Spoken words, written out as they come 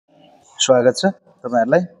स्वागत छ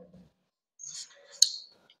तपाईहरुलाई।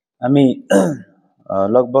 हामी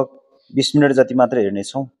लगभग 20 मिनेट जति मात्र हेर्ने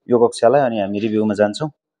छौं यो कक्षालाई अनि हामी रिभ्यूमा जान्छौं।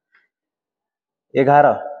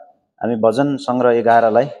 11 हामी भजन संग्रह 11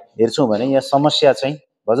 लाई हेर्छौं भने यहाँ समस्या चाहिँ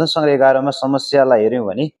भजन संग्रह 11 मा समस्यालाई हेर्यौं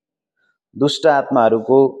भने दुष्ट आत्माहरूले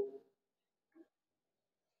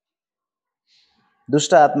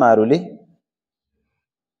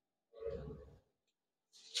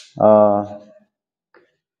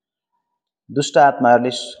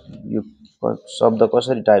यो शब्द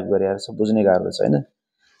कसरी टाइप गरेर छ बुझ्ने गाह्रो छ हैन।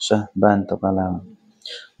 बाण तपाईलाई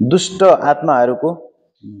दुष्ट आत्माहरूको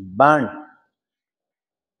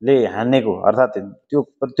बाणले हानेको अर्थात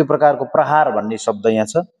त्यो प्रकारको प्रहार भन्ने शब्द यहाँ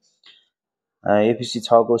छ। एफिसी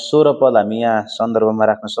 6 को 16 पद हामी यहाँ सन्दर्भमा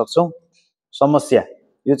राख्न सक्छौं। समस्या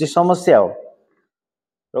यो चाहिँ समस्या हो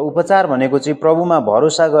र उपचार भनेको चाहिँ प्रभुमा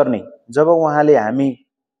भरोसा गर्ने। जब उहाँले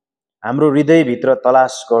हाम्रो हृदय भित्र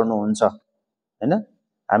तलास गर्नुहुन्छ हैन,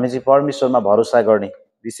 हामी चाहिँ परमेश्वरमा भरोसा गर्ने।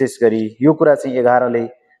 विशेष गरी यो कुरा चाहिँ 11 ले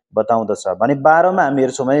बताउँदछ भने 12 मा हामी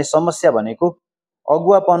हेर्छौं भने समस्या भनेको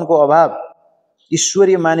अगुवापनको अभाव,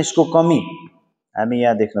 ईश्वरीय मानिसको कमी हामी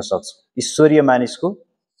यहाँ देख्न सक्छौं। ईश्वरीय मानिसको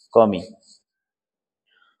कमी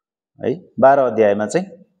है 12 अध्यायमा चाहिँ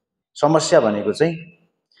समस्या भनेको चाहिँ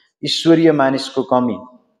ईश्वरीय मानिसको कमी,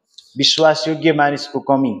 विश्वासयोग्य मानिसको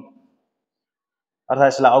कमी अर्थात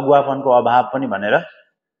यसलाई अगुवापनको अभाव पनि भनेर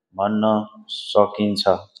भन्न सकिन्छ,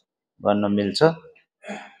 भन्न मिल्छ।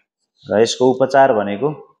 र यसको उपचार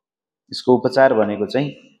भनेको चाहिँ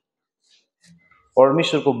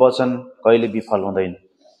परमेश्वरको वचन कहिले विफल हुँदैन।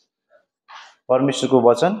 परमेश्वरको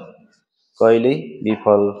वचन कहिले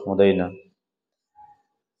विफल हुँदैन।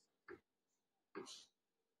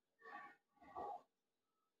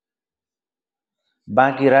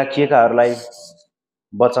 बाँकी राखिएकाहरूलाई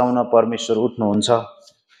बचाउन परमेश्वर उठ्नुहुन्छ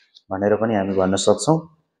भनेर पनि हामी भन्न सक्छौं।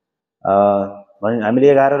 हामीले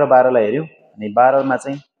 11 र 12 लाई हेर्यौं अनि 12 मा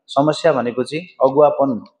चाहिँ समस्या भनेको चाहिँ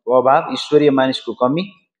अगुवापनको अभाव, ईश्वरीय मानिसको कमी,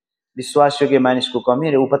 विश्वासयोग्य मानिसको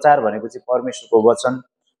कमी र उपचार भनेको चाहिँ परमेश्वरको वचन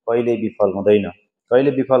कहिले विफल हुँदैन।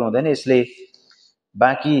 कहिले विफल हुँदैन। यसले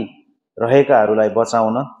बाँकी रहेकाहरूलाई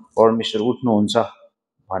बचाउन परमेश्वर उठ्नुहुन्छ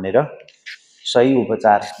भनेर सही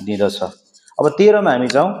उपचार दिँदछ। अब 13 मा हामी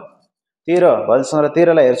जाउँ। 13 भजन संग्रह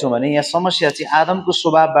 13 लाई हेर्छौं भने यहाँ समस्या चाहिँ आदमको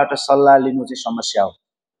स्वभावबाट सल्लाह लिनु चाहिँ समस्या हो।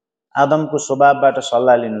 आदमको स्वभावबाट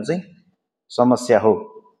सल्लाह लिनु चाहिँ समस्या हो।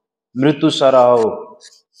 मृत्यु सरह हो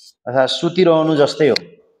अर्थात सुतिरहनु जस्तै हो।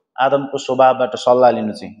 आदमको स्वभावबाट सल्लाह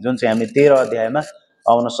लिनु चाहिँ जुन चाहिँ हामी 13 अध्यायमा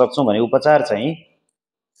पाउन सक्छौं भने उपचार चाहिँ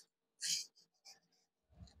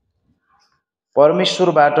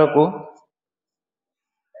परमेश्वरबाटको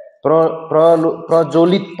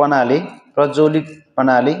प्रज्वलितपनाले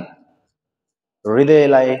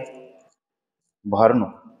हृदयलाई भर्नु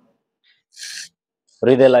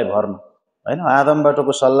हैन।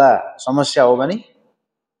 आदमबाटको सल्लाह समस्या हो भने,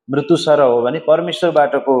 मृत्यु सरह हो भने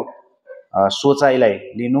परमेश्वरबाटको सोचाइलाई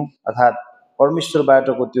लिनु अर्थात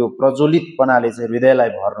परमेश्वरबाटको त्यो प्रज्वलितपनाले चाहिँ हृदयलाई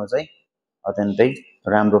भर्नु चाहिँ अत्यन्तै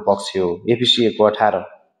राम्रो पक्ष हो। एफिसी 1:18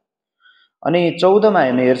 अनि 14 मा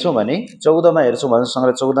हामी हेर्छौं भने भजन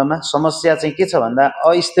संग्रह 14 मा समस्या चाहिँ के छ भन्दा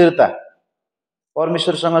अस्थिरता,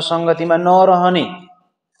 परमेश्वरसँग संगतिमा नरहने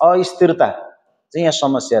अस्थिरता चाहिँ यहाँ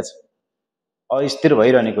समस्या छ। अस्थिर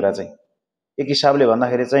भइरहने कुरा चाहिँ एक हिसाबले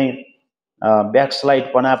भन्दाखेरि चाहिँ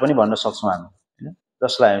ब्याकस्लाइड पना पनि भन्न सक्छौं हामी हैन।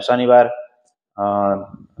 जसलाई हामी शनिबार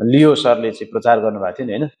लियो सरले चाहिँ प्रचार गर्नुभएको थियो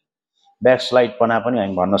नि हैन। ब्याकस्लाइड पना पनि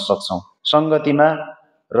हामी भन्न सक्छौं। संगतिमा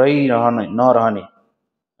नरहने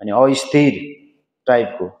अनि अस्थिर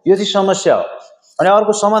टाइपको यो चाहिँ समस्या हो। अनि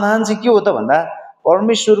अर्को समाधान चाहिँ के हो त भन्दा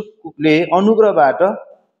परमेश्वरले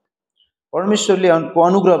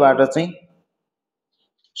अनुग्रहबाट चाहिँ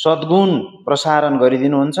सद्गुण प्रसारण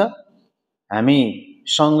गरिदिनुहुन्छ। हामी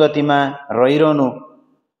संगतिमा रहिरहनु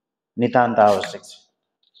नितान्त आवश्यक छ।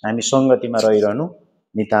 हामी संगतिमा रहिरहनु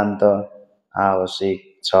नितान्त आवश्यक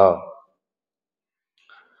छ।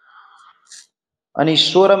 अनि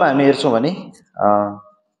 16 मा हामी हेर्छौं भने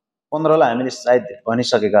 15 लाई हामीले सायद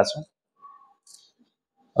भनिसकेका छौं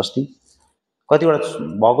अस्ति। कतिवटा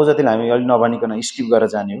भएको जतिलाई हामी अलि नभनिकन स्किप गरेर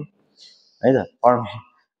जाने हो है त।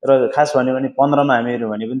 र खास भन्यो भने 15 मा हामी हेर्यौं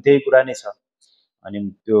भने पनि त्यही कुरा नै छ। अनि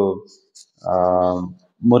त्यो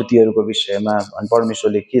मूर्तिहरूको विषयमा अनि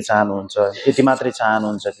परमेश्वरले के चाहनुहुन्छ, यति मात्रै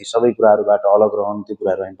चाहनुहुन्छ कि सबै कुराहरूबाट अलग रहनु, त्यो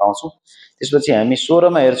कुराहरू हामी पाउँछौं। त्यसपछि हामी 16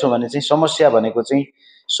 मा हेर्छौं भने चाहिँ समस्या भनेको चाहिँ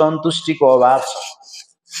सन्तुष्टिको अभाव छ।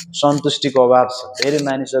 सन्तुष्टिको अभाव छ। धेरै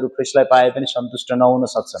मानिसहरू ख्रीष्टलाई पाए पनि सन्तुष्ट नहुन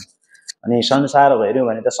सक्छन्। अनि संसार हेर्यौं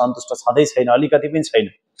भने त सन्तुष्ट छँदै छैन, अलिकति पनि छैन।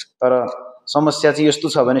 तर समस्या चाहिँ यस्तो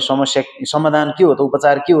छ भने समाधान के हो त,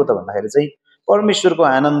 उपचार के हो त भन्दाखेरि चाहिँ परमेश्वरको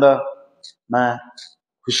आनन्दमा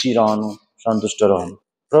खुसी रहनु, सन्तुष्ट रहनु।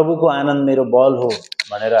 प्रभुको आनन्द मेरो बल हो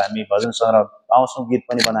भनेर हामी भजन सङ्ग्रह पाउँछौँ, गीत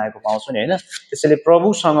पनि बनाएको पाउँछौँ नि, होइन? त्यसैले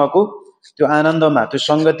प्रभुसँगको त्यो आनन्दमा, त्यो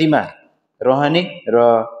सङ्गतिमा रहने र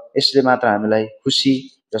यसले मात्र हामीलाई खुसी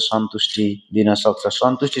र सन्तुष्टि दिन सक्छ।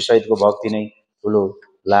 सन्तुष्टि सहितको भक्ति नै ठुलो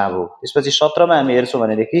लाभ हो। त्यसपछि 17 मा हामी हेर्छौँ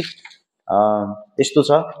भनेदेखि यस्तो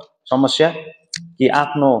छ समस्या कि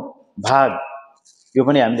आफ्नो भाग, यो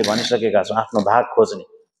पनि हामीले भनिसकेका छौँ, आफ्नो भाग खोज्ने।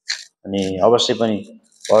 अनि अवश्य पनि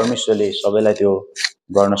परमेश्वरले सबैलाई त्यो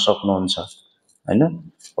गर्न सक्नुहुन्छ, होइन?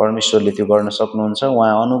 परमेश्वरले त्यो गर्न सक्नुहुन्छ।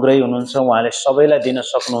 उहाँ अनुग्रही हुनुहुन्छ, उहाँले सबैलाई दिन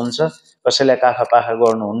सक्नुहुन्छ, कसैलाई काखा पाखा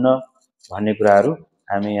गर्नुहुन्न भन्ने कुराहरू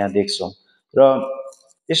हामी यहाँ देख्छौँ। र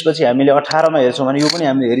त्यसपछि हामीले 18 मा हेर्छौँ भने यो पनि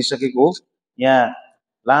हामीले हेरिसकेको हो। यहाँ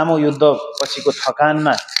लामो युद्ध पछिको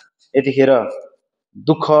थकानमा यतिखेर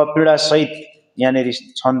दुःख पीडा सहित यहाँनिर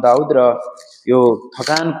छन् दाउद, र यो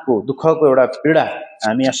थकानको दुःखको एउटा पीडा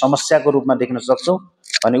हामी यहाँ समस्याको रूपमा देख्न सक्छौँ।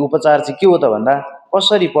 अनि उपचार चाहिँ के हो त भन्दा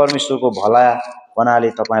कसरी परमेश्वरको भलापनाले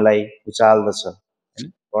तपाईँलाई उचाल्दछ,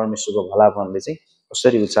 होइन? परमेश्वरको भलापनले चाहिँ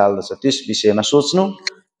कसरी उचाल्दछ त्यस विषयमा सोच्नु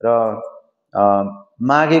र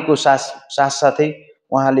मागेको साथसाथै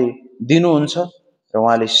उहाँले दिनुहुन्छ र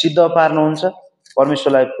उहाँले सिद्ध पार्नुहुन्छ।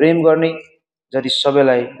 परमेश्वरलाई प्रेम गर्ने जति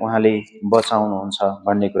सबैलाई उहाँले बचाउनुहुन्छ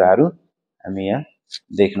भन्ने कुराहरू हामी यहाँ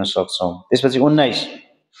देख्न सक्छौँ। त्यसपछि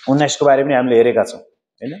 19 को बारे पनि हामीले हेरेका छौँ,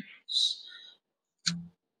 होइन?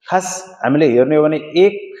 खास हामीले हेर्ने हो भने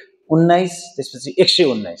 1:19 त्यसपछि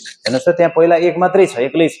 119 हेर्नुहोस् त, त्यहाँ पहिला 1 मात्रै छ,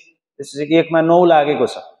 एक्लै छ। त्यसपछि 1 मा 9 लागेको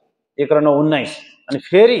छ, 1 र 9 19, अनि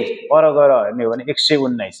फेरि पर गएर हेर्ने हो भने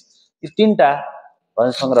 119। यी तीनटा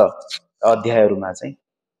भजन सङ्ग्रह अध्यायहरूमा चाहिँ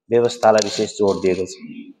व्यवस्थालाई विशेष जोड दिएको छ।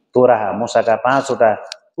 तोराह मूसाका 5 वटा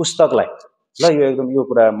पुस्तकलाई, ल यो एकदम यो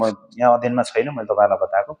कुरा म यहाँ अध्ययनमा छैन, मैले तपाईँलाई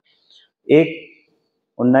बताएको।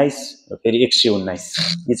 1:19 र फेरि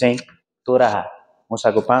 119 यी चाहिँ तोराह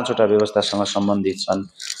मूसाको 5 वटा व्यवस्थासँग सम्बन्धित छन्,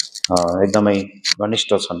 एकदमै घनिष्ठ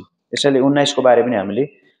छन्। त्यसैले 19 को बारे पनि हामीले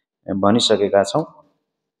भनिसकेका छौँ।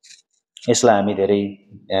 यसलाई हामी धेरै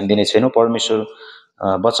ध्यान दिने छैनौँ।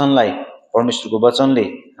 परमेश्वरको वचनले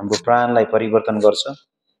हाम्रो प्राणलाई परिवर्तन गर्छ,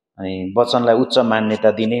 अनि वचनलाई उच्च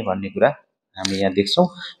मान्यता दिने भन्ने कुरा हामी यहाँ देख्छौँ।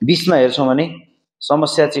 20 मा हेर्छौँ भने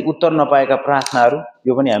समस्या चाहिँ उत्तर नपाएका प्रार्थनाहरू,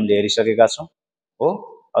 यो पनि हामीले हेरिसकेका छौँ हो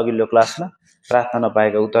अघिल्लो क्लासमा। प्रार्थना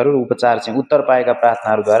नपाएका उत्तरहरू, उपचार चाहिँ उत्तर पाएका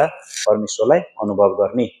प्रार्थनाहरूद्वारा परमेश्वरलाई अनुभव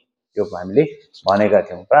गर्ने, यो हामीले भनेका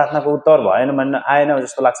थियौँ। प्रार्थनाको उत्तर भएन भन्न आएन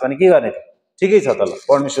जस्तो लाग्छ भने के गर्ने त? ठिकै छ त, ल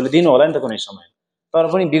परमेश्वरले दिनु होला नि त कुनै समय, तर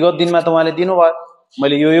पनि विगत दिनमा त उहाँले दिनुभयो,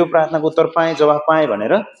 मैले यो प्रार्थनाको उत्तर पाएँ, जवाफ पाएँ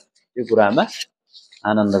भनेर यो कुरामा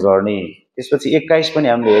आनन्द गर्ने। त्यसपछि 21 पनि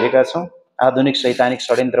हामीले हेरेका छौँ। आधुनिक शैतानिक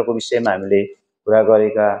षड्यन्त्रको विषयमा हामीले कुरा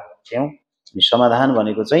गरेका थियौँ। अनि समाधान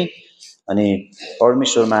भनेको चाहिँ अनि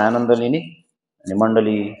परमेश्वरमा आनन्द लिने, अनि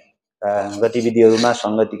मण्डलीका गतिविधिहरूमा,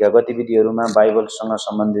 सङ्गतिका गतिविधिहरूमा बाइबलसँग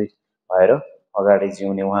सम्बन्धित भएर अगाडि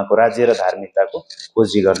जिउने, उहाँको राज्य र धार्मिकताको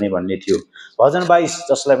खोजी गर्ने भन्ने थियो। भजन 22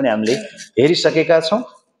 जसलाई पनि हामीले हेरिसकेका छौँ।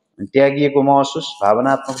 त्यागिएको महसुस,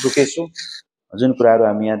 भावनात्मक दुखेसु, जुन कुराहरू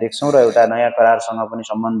हामी यहाँ देख्छौँ, र एउटा नयाँ करारसँग पनि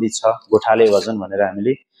सम्बन्धित छ, गोठाले भजन भनेर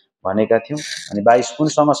हामीले भनेका थियौँ। अनि 22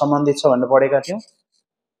 कुनसँग सम्बन्धित छ भनेर पढेका थियौँ?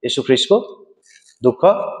 येशू ख्रीष्टको दुःख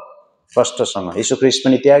कष्टसँग। येशू ख्रीष्ट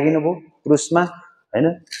पनि त्यागिनु भयो क्रुसमा, होइन?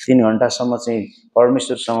 3 घण्टासम्म चाहिँ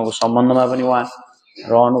परमेश्वरसँगको सम्बन्धमा पनि उहाँ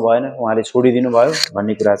रहनु भएन, उहाँले छोडिदिनु भयो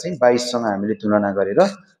भन्ने कुरा चाहिँ 22 सँग हामीले तुलना गरेर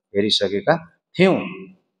हेरिसकेका थियौँ।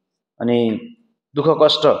 अनि दुःख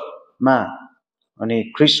कष्टमा, अनि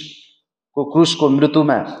ख्रीष्टको क्रुसको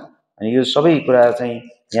मृत्युमा, अनि यो सबै कुरा चाहिँ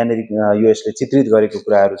यहाँनिर यो यसले चित्रित गरेको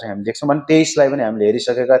कुराहरू चाहिँ हामी देख्छौँ। भने 23 लाई पनि हामीले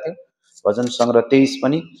हेरिसकेका थियौँ। भजन सङ्ग्रह 23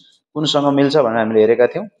 पनि कुनसँग मिल्छ भनेर हामीले हेरेका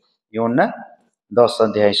थियौँ? यूहन्ना 10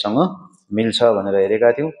 अध्यायसँग मिल्छ भनेर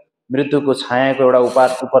हेरेका थियौँ। मृत्युको छायाको एउटा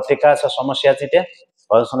उपत्यका छ, समस्या चाहिँ त्यहाँ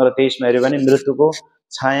भजन सङ्ग्रह 23 मा हेऱ्यो भने मृत्युको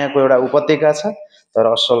छायाको एउटा उपत्यका छ, तर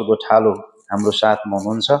असल गोठालो हाम्रो साथमा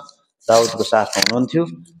हुनुहुन्छ, दाउदको साथमा हुनुहुन्थ्यो।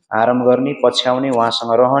 आराम गर्ने, पछ्याउने,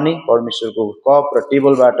 उहाँसँग रहने, परमेश्वरको कप र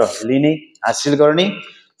टेबलबाट लिने, हासिल गर्ने,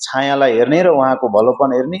 छायालाई हेर्ने र उहाँको भलोपन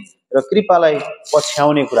हेर्ने र कृपालाई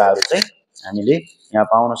पछ्याउने कुराहरू चाहिँ हामीले यहाँ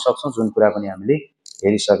पाउन सक्छौँ, जुन कुरा पनि हामीले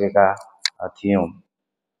हेरिसकेका थियौँ।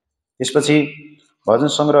 त्यसपछि भजन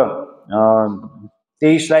सङ्ग्रह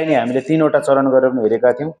 23 लाई नै हामीले 3 वटा चरण गरेर पनि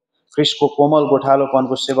हेरेका थियौँ। ख्रीष्टको कोमल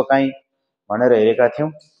गोठालोपनको सेवकाई भनेर हेरेका थियौँ।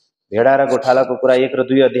 भेडा र गोठालाको कुरा 1 र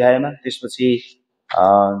 2 अध्यायमा। त्यसपछि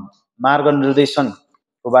मार्ग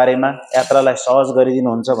निर्देशनको बारेमा, यात्रालाई सहज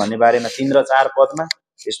गरिदिनुहुन्छ भन्ने बारेमा 3 र 4 पदमा।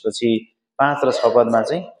 त्यसपछि 5 र 6 पदमा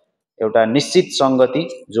चाहिँ एउटा निश्चित सङ्गति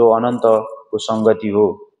जो अनन्तको सङ्गति हो,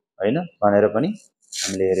 होइन भनेर पनि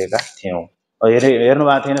हामीले हेरेका थियौँ। हेर्नु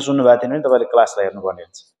भएको थिएन, सुन्नु भएको थिएन भने तपाईँले क्लासलाई हेर्नुपर्ने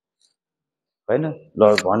हुन्छ। होइन। ल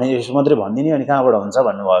भने यसो मात्रै भनिदिने अनि कहाँबाट हुन्छ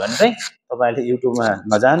भन्नुभयो भने चाहिँ तपाईँले युट्युबमा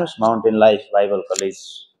नजानुहोस्, mountain life Bible college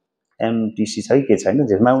MTC छ कि के छैन,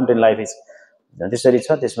 माउन्टेन लाइफ त्यसरी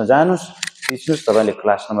छ, त्यसमा जानुहोस्, थिच्नुहोस्, तपाईँले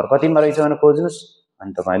क्लास नम्बर कतिमा रहेछ भनेर खोज्नुहोस्,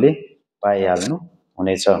 अनि तपाईँले पाइहाल्नु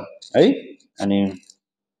हुनेछ है। अनि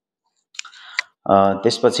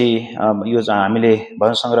त्यसपछि यो हामीले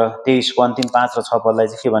भजन सङ्ग्रह 23 को अन्तिम 5 र 6 पदलाई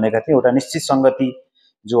चाहिँ के भनेका थियौँ, एउटा निश्चित सङ्गति,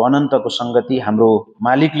 जो अनन्तको सङ्गति हाम्रो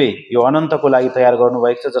मालिकले यो अनन्तको लागि तयार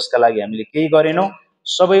गर्नुभएको छ, जसका लागि हामीले केही गरेनौँ,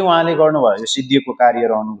 सबै उहाँले गर्नुभयो, यो सिद्धिएको कार्य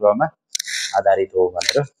र अनुग्रहमा आधारित हो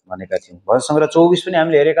भनेर भनेका थियौँ। भजन सङ्ग्रह 24 पनि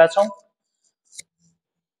हामीले हेरेका छौँ।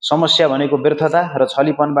 समस्या भनेको व्यर्थता र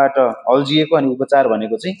छलीपनबाट अल्झिएको, अनि उपचार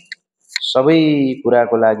भनेको चाहिँ सबै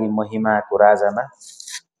कुराको लागि महिमाको राजामा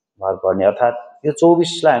भर पर्ने। अर्थात् यो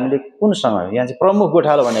 24लाई हामीले कुनसँग, यहाँ चाहिँ प्रमुख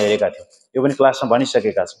गोठालो भनेर हेरेका थियौँ, यो पनि क्लासमा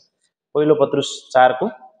भनिसकेका छौँ। पहिलो पत्रुस 4 को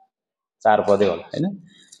 4 पदै होला होइन,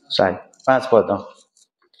 सायद 5 पद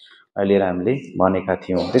लिएर हामीले भनेका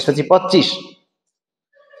थियौँ। त्यसपछि 25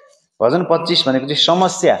 भजन 25 भनेको चाहिँ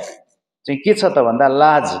समस्या चाहिँ के छ त भन्दा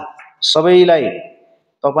लाज, सबैलाई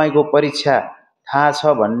तपाईँको परीक्षा थाहा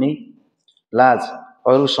छ भन्ने लाज,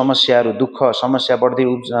 अरू समस्याहरू, दुःख, समस्या बढ्दै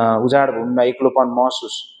उजाड भूमिमा एक्लोपन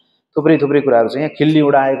महसुस, थुप्रै थुप्रै कुराहरू चाहिँ यहाँ खिल्ली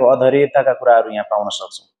उडाएको अधैर्यताका कुराहरू यहाँ पाउन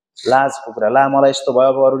सक्छौँ। लाजको कुरा, ला मलाई यस्तो भयो,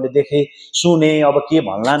 अब अरूले देखे सुने, अब के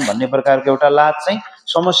भन्लान् भन्ने प्रकारको एउटा लाज चाहिँ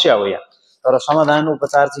समस्या हो यहाँ। तर समाधान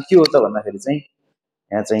उपचार चाहिँ के हो त भन्दाखेरि चाहिँ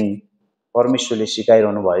यहाँ चाहिँ परमेश्वरले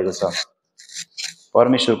सिकाइरहनु भएको छ।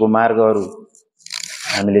 परमेश्वरको मार्गहरू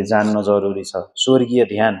हामीले जान्न जरुरी छ। स्वर्गीय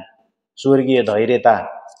ध्यान, स्वर्गीय धैर्यता,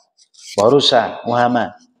 भरोसा उहाँमा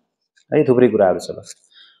है, थुप्रै कुराहरू छ।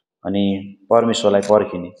 अनि परमेश्वरलाई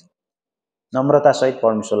पर्खिने, नम्रतासहित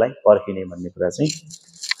परमेश्वरलाई पर्खिने भन्ने कुरा चाहिँ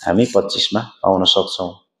हामी 25 मा पाउन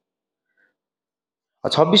सक्छौँ।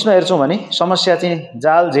 26 मा हेर्छौँ भने समस्या चाहिँ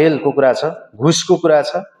जाल झेलको कुरा छ, घुसको कुरा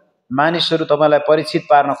छ, मानिसहरू तपाईँलाई परीक्षित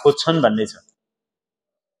पार्न खोज्छन् भन्ने छ।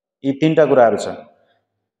 यी 3टा कुराहरू छ,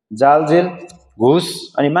 जाल झेल, घुस,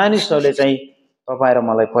 अनि मानिसहरूले चाहिँ तपाईँ र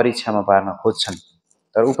मलाई परीक्षामा पार्न खोज्छन्।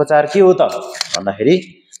 तर उपचार के हो त भन्दाखेरि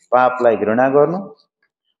पापलाई घृणा गर्नु,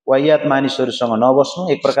 वाहियात मानिसहरूसँग नबस्नु।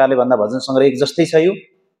 एक प्रकारले भन्दा भजन सङ्ग्रह 1 जस्तै छ यो।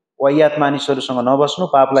 वाहियात मानिसहरूसँग नबस्नु,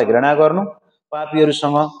 पापलाई घृणा गर्नु,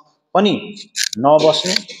 पापीहरूसँग पनि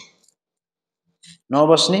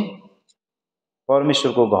नबस्ने,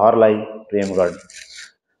 परमेश्वरको घरलाई प्रेम गर्ने,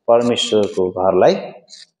 परमेश्वरको घरलाई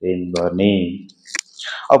प्रेम गर्ने।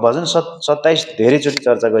 अब भजन 27 धेरैचोटि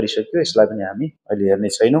चर्चा गरिसक्यो, यसलाई पनि हामी अहिले हेर्ने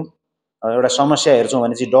छैनौँ। एउटा समस्या हेर्छौँ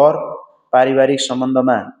भने चाहिँ डर, पारिवारिक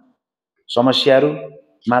सम्बन्धमा समस्याहरू,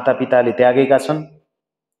 मातापिताले त्यागेका छन्,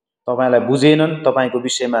 तपाईँलाई बुझेनन्, तपाईँको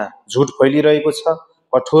विषयमा झुट फैलिरहेको छ,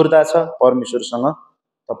 कठोरता छ, परमेश्वरसँग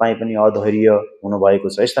तपाईँ पनि अधैर्य हुनुभएको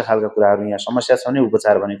छ, यस्ता खालका कुराहरू यहाँ समस्या छ भने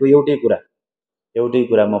उपचार भनेको एउटै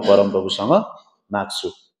कुरा म परमप्रभुसँग माग्छु।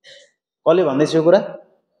 कसले भन्दैछ यो कुरा?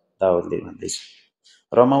 दाउदले भन्दैछ।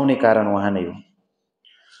 रमाउने कारण उहाँ नै हो।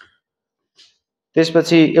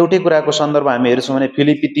 त्यसपछि एउटै कुराको सन्दर्भ हामी हेर्छौँ भने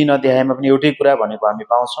फिलिपी 3 अध्यायमा पनि एउटै कुरा भनेको हामी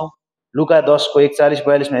पाउँछौँ। लुका 10 को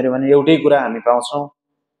 41-42 मा हेर्यौँ भने एउटै कुरा हामी पाउँछौँ।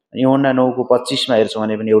 यूहन्ना 9 को 25 मा हेर्छौँ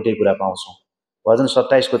भने पनि एउटै कुरा पाउँछौँ। भजन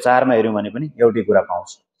 27 को 4 मा हेर्यौँ भने पनि एउटै कुरा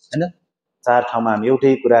पाउँछौँ हैन। 4 ठाउँमा हामी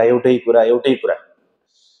एउटै कुरा।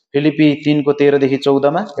 फिलिपी 3 को 13 देखि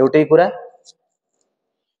 14 मा एउटै कुरा,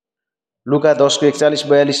 लुका 10 को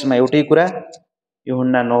 41-42 मा एउटै कुरा,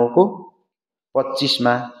 यूहन्ना 9 को 25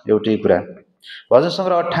 मा एउटै कुरा। भजन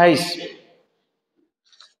सङ्ग्रह 28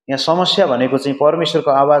 यहाँ समस्या भनेको चाहिँ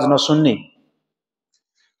परमेश्वरको आवाज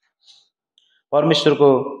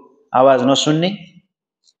नसुन्ने,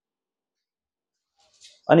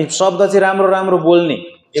 अनि शब्द चाहिँ राम्रो बोल्ने,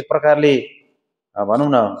 एक प्रकारले भनौँ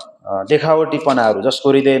न देखावटीपनाहरू, जसको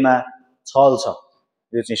हृदयमा छल छ,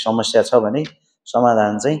 यो चाहिँ समस्या छ भने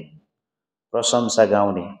समाधान चाहिँ प्रशंसा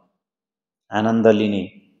गाउने, आनन्द लिने,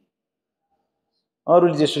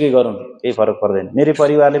 अरूले जेसुकै गरून् केही फरक पर्दैन, मेरो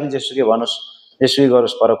परिवारले पनि जेसुकै भनोस् जेसुकै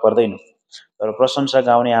गरोस् फरक पर्दैन, तर प्रशंसा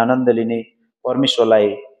गाउने, आनन्द लिने, परमेश्वरलाई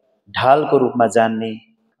ढालको रूपमा जान्ने,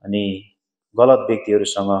 अनि गलत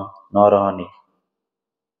व्यक्तिहरूसँग नरहने।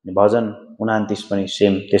 भजन 29 पनि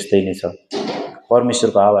सेम त्यस्तै नै छ।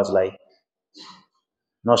 परमेश्वरको आवाजलाई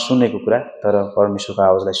नसुनेको कुरा, तर परमेश्वरको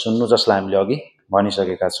आवाजलाई सुन्नु, जसलाई हामीले अघि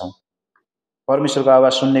भनिसकेका छौँ। परमेश्वरको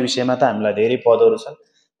आवाज सुन्ने विषयमा त हामीलाई धेरै पदहरू छन्,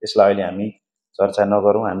 त्यसलाई अहिले हामी चर्चा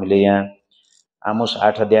नगरौँ। हामीले यहाँ आमोस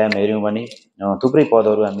 8 अध्यायमा हेऱ्यौँ भने थुप्रै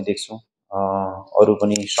पदहरू हामी देख्छौँ। अरू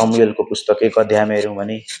पनि शमूएलको पुस्तक 1 अध्यायमा हेऱ्यौँ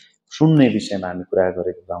भने सुन्ने विषयमा हामी कुरा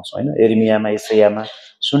गरेको पाउँछौँ हैन। यिर्मियामा, यशायामा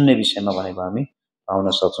सुन्ने विषयमा भनेको हामी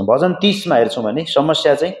पाउन सक्छौँ। भजन 30 मा हेर्छौँ भने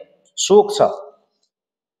समस्या चाहिँ शोक छ,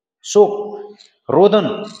 शोक, रोदन,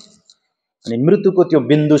 अनि मृत्युको त्यो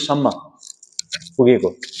बिन्दुसम्म पुगेको,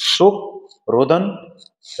 शोक, रोदन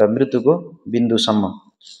र मृत्युको बिन्दुसम्म।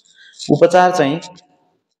 उपचार चाहिँ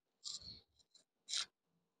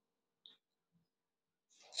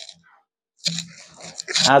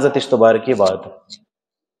आज त्यस्तो भएर के भयो त?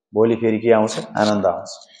 भोलि फेरि के आउँछ? आनन्द आउँछ।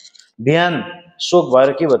 बिहान शोक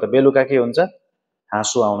भएर के भयो त? बेलुका के हुन्छ?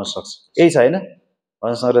 हाँसो आउन सक्छ। यही छ होइन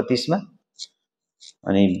भजन सङ्ग्रह 30 मा।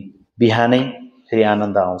 अनि बिहानै फेरि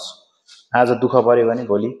आनन्द आउँछ। आज दुःख पर्यो भने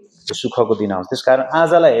भोलि त्यो सुखको दिन आउँछ। त्यसकारण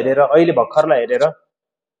आजलाई हेरेर, अहिले भर्खरलाई हेरेर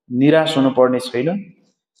निराश हुनुपर्ने छैन,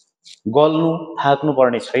 गल्नु थाक्नु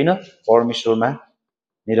पर्ने छैन। परमेश्वरमा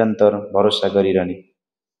निरन्तर भरोसा गरिरहने,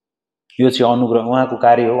 यो चाहिँ अनुग्रह, उहाँको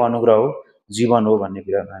कार्य हो, अनुग्रह हो, जीवन हो भन्ने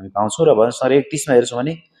कुरा हामी पाउँछौँ। र भजन सङ्ग्रह 31 मा हेर्छौँ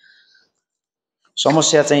भने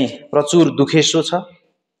समस्या चाहिँ प्रचुर दुखेसो छ।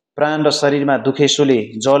 प्राण र शरीरमा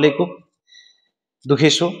दुखेसोले जलेको,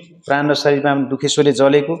 दुखेसो प्राण र शरीरमा दुखेसोले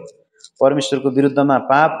जलेको, परमेश्वरको विरुद्धमा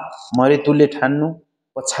पाप मरेतुल्य ठान्नु,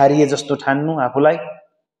 पछारिए जस्तो ठान्नु आफूलाई।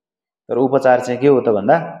 तर उपचार चाहिँ के हो त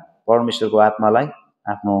भन्दा परमेश्वरको आत्मालाई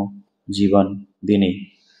आफ्नो जीवन दिने,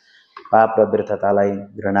 पाप र व्यर्थतालाई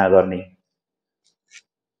घृणा गर्ने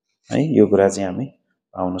है। यो कुरा चाहिँ हामी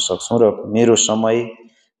पाउन सक्छौँ। र मेरो समय,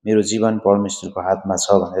 मेरो जीवन परमेश्वरको हातमा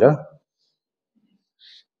छ भनेर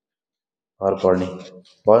भर पर्ने।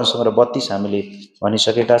 भजन सङ्ग्रह 32 हामीले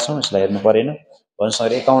भनिसकेका छौँ, यसलाई हेर्नु परेन। भजन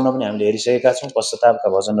सङ्ग्रह 51 पनि हामीले हेरिसकेका छौँ। पश्चातापका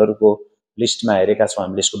भजनहरूको लिस्टमा हेरेका छौँ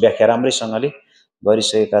हामीले, यसको व्याख्या राम्रैसँगले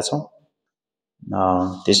गरिसकेका छौँ।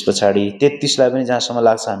 त्यस पछाडि 33 लाई पनि जहाँसम्म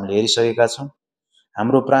लाग्छ हामीले हेरिसकेका छौँ।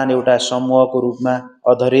 हाम्रो प्राण एउटा समूहको रूपमा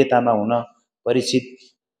अधर्यतामा हुन परिचित,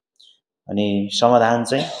 अनि समाधान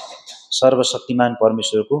चाहिँ सर्वशक्तिमान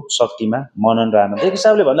परमेश्वरको शक्तिमा मनन र आनन्द। एक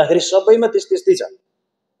हिसाबले भन्दाखेरि सबैमा त्यस्तै छ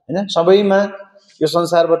हैन। सबैमा यो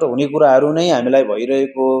संसारबाट हुने कुराहरू नै हामीलाई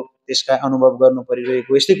भइरहेको, त्यसका अनुभव गर्नु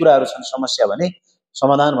परिरहेको यस्तै कुराहरू छन्। समस्या भने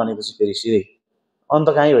समाधान भनेपछि फेरि सिधै अन्त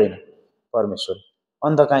कहीँ होइन परमेश्वर,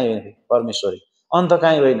 अन्त कहीँ होइन परमेश्वर, अन्त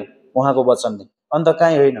कहीँ होइन उहाँको वचन नै, अन्त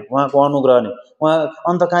कहीँ होइन उहाँको अनुग्रह नै, उहाँ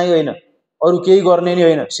अन्त कहीँ होइन अरू केही गर्ने नै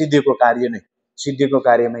होइन, सिद्धिको कार्य नै, सिद्धिको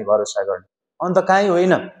कार्यमै भरोसा गर्ने, अन्त कहीँ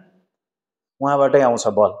होइन उहाँबाटै आउँछ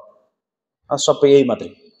बल। सबै यही मात्रै,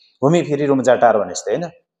 घुमी फिरी रुम्जाटार भने जस्तै होइन,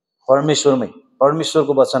 परमेश्वरमै,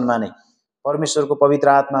 परमेश्वरको वचनमा नै, परमेश्वरको पवित्र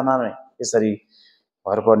आत्मामा नै यसरी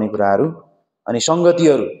भर पर्ने कुराहरू। अनि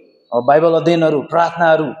सङ्गतिहरू, बाइबल अध्ययनहरू,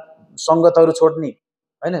 प्रार्थनाहरू, सङ्गतहरू छोड्ने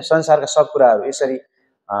होइन, संसारका सब कुराहरू, यसरी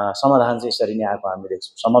समाधान चाहिँ यसरी नै आएको हामी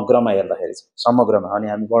देख्छौँ समग्रमा हेर्दाखेरि चाहिँ, समग्रमा। अनि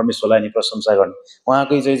हामी परमेश्वरलाई नै प्रशंसा गर्ने,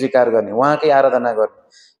 उहाँकै जय जयकार गर्ने, उहाँकै आराधना गर्ने,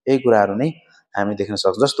 यही कुराहरू नै हामी देख्न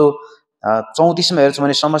सक्छौँ। जस्तो 34 मा हेर्छौँ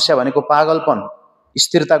भने समस्या भनेको पागलपन,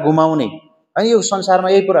 स्थिरता गुमाउने है। यो संसारमा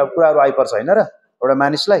यही कुराहरू आइपर्छ होइन र एउटा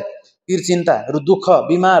मानिसलाई, पीर चिन्ताहरू, दुःख,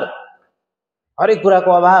 बिमार, हरेक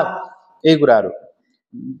कुराको अभाव, यही कुराहरू,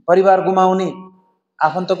 परिवार गुमाउने,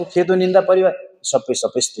 आफन्तको खेदो निन्दा, परिवार सबै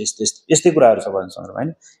यस्तै कुराहरू छ भजन सङ्ग्रहमा होइन,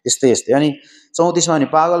 यस्तै। अनि 34 मा भने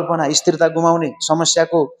पागलपना, स्थिरता गुमाउने,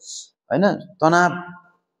 समस्याको होइन, तनाव,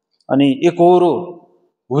 अनि एकहोरो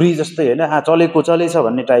हुरी जस्तै होइन, चलेछ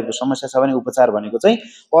भन्ने टाइपको समस्या छ भने उपचार भनेको चाहिँ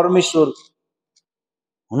परमेश्वर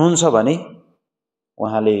हुनुहुन्छ भने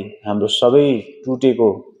उहाँले हाम्रो सबै टुटेको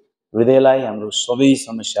हृदयलाई, हाम्रो सबै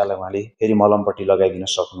समस्यालाई उहाँले फेरि मलमपट्टि लगाइदिन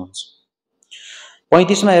सक्नुहुन्छ।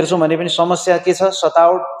 35 मा हेर्छौँ भने पनि समस्या के छ?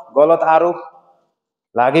 सतावट, गलत आरोप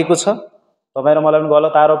लागेको छ। तपाईँ र मलाई पनि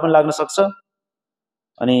गलत आरोप पनि लाग्न सक्छ।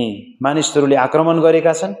 अनि मानिसहरूले आक्रमण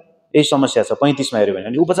गरेका छन्, यही समस्या छ 35 मा हेऱ्यो भने।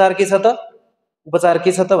 अनि उपचार के छ त? उपचार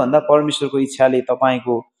के छ त भन्दा परमेश्वरको इच्छाले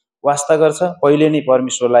तपाईँको वास्ता गर्छ। पहिले नै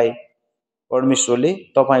परमेश्वरले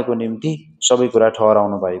तपाईँको निम्ति सबै कुरा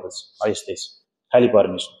ठहराउनु भएको छ। यस्तै छ खालि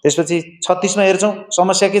परमेश्वर। त्यसपछि 36 मा हेर्छौँ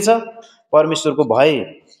समस्या के छ? परमेश्वरको भय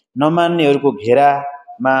नमान्नेहरूको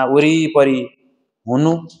घेरामा वरिपरि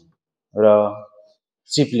हुनु र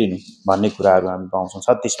चिप्लिनु भन्ने कुराहरू हामी पाउँछौँ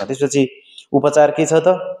 36 मा। त्यसपछि उपचार के छ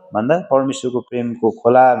त भन्दा परमेश्वरको प्रेमको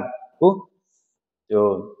खोलाको त्यो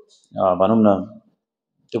भनौँ न,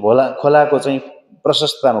 त्यो खोलाको चाहिँ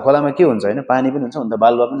प्रशस्ततामा, खोलामा के हुन्छ होइन, पानी पनि हुन्छ, हुन त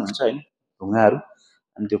बालुवा पनि हुन्छ होइन, ढुङ्गाहरू,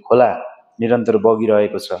 अनि त्यो खोला निरन्तर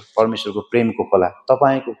बगिरहेको छ, परमेश्वरको प्रेमको खोला।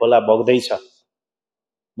 तपाईँको खोला बग्दैछ,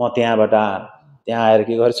 म त्यहाँ आएर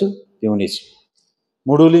के गर्छु? पिउनेछु।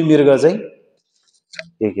 मुडुली मृग चाहिँ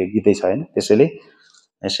के गीतै छ होइन।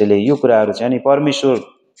 त्यसैले यो कुराहरू चाहिँ, अनि परमेश्वर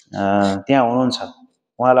त्यहाँ हुनुहुन्छ,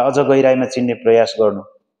 उहाँलाई अझ गहिराइमा चिन्ने प्रयास गर्नु,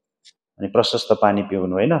 अनि प्रशस्त पानी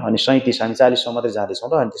पिउनु होइन। अनि 37 हामी 40 सम्म मात्रै जाँदैछौँ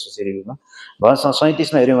त। अनि त्यसपछि रिभ्यूमा भन्छ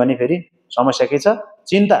 37 मा हेऱ्यौँ भने फेरि समस्या के छ?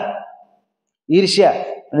 चिन्ता, ईर्ष्या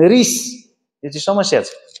अनि रिस, यो चाहिँ समस्या छ।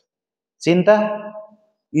 चिन्ता,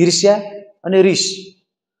 ईर्ष्या अनि रिस,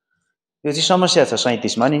 यो चाहिँ समस्या छ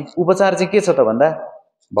 37 मा। अनि उपचार चाहिँ के छ त भन्दा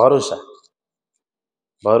भरोसा।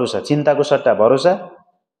 भरोसा, चिन्ताको सट्टा भरोसा,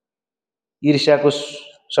 ईर्ष्याको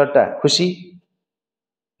सट्टा खुसी,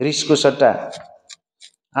 रिसको सट्टा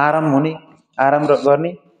आराम हुने, आराम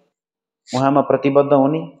गर्ने, उहाँमा प्रतिबद्ध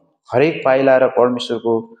हुने, हरेक पाइला र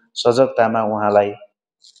परमेश्वरको सजगतामा उहाँलाई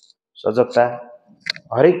सजगता,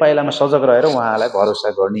 हरेक पाइलामा सजग रहेर उहाँलाई भरोसा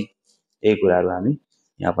गर्ने, यही कुराहरू हामी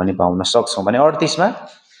यहाँ पनि पाउन सक्छौँ। भने 38 मा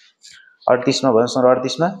भजन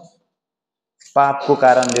 38 मा पापको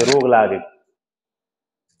कारणले रोग लाग्यो।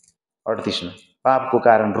 38 मा पापको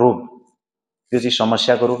कारण रोग, त्यो चाहिँ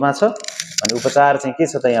समस्याको रूपमा छ। अनि उपचार चाहिँ के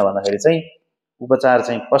छ त यहाँ भन्दाखेरि चाहिँ उपचार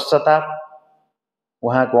चाहिँ पश्चाताप,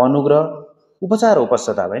 उहाँको अनुग्रह। उपचार हो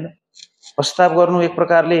पश्चाताप, होइन? पश्चाताप गर्नु एक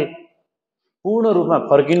प्रकारले पूर्ण रूपमा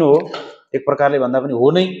फर्किनु हो, एक प्रकारले भन्दा पनि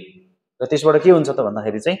हो नै। र त्यसबाट के हुन्छ त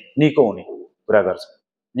भन्दाखेरि चाहिँ निको हुने कुरा गर्छ,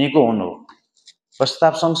 निको हुनु हो।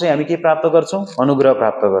 पश्चाताप सँगसँगै हामी के प्राप्त गर्छौँ? अनुग्रह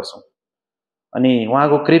प्राप्त गर्छौँ, अनि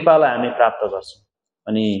उहाँको कृपालाई हामी प्राप्त गर्छौँ।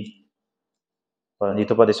 अनि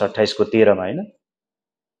हितोपदेश 28 को 13 मा, होइन,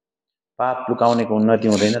 पाप लुकाउनेको उन्नति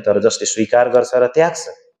हुँदैन, तर जसले स्वीकार गर्छ र त्याग्छ,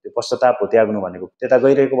 त्यो पश्चाताप हो त्याग्नु भनेको। त्यता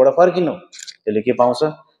गइरहेकोबाट फर्किनु, त्यसले के पाउँछ?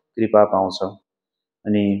 कृपा पाउँछ।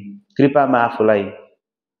 अनि कृपामा आफूलाई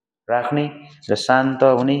राख्ने र शान्त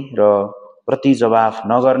हुने र प्रति जवाफ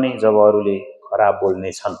नगर्ने जब अरूले खराब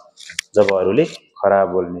बोल्ने छन्, जब अरूले खराब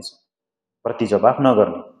बोल्ने छन्, प्रति जवाफ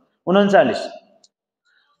नगर्ने।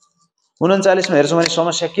 39 मा हेर्छौँ भने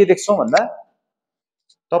समस्या के देख्छौँ भन्दा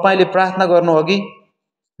तपाईले प्रार्थना गर्नु अघि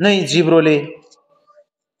नै जिब्रोले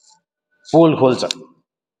पोल खोल्छ।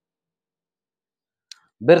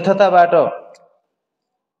 व्यर्थताबाट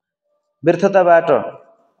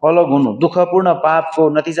अलग हुनु, दुःखपूर्ण पापको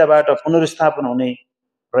नतिजाबाट पुनरुत्थापन हुने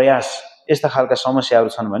प्रयास, यस्ता खालका समस्याहरू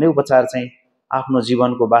छन् भने उपचार चाहिँ आफ्नो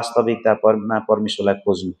जीवनको वास्तविकतामा परमेश्वरलाई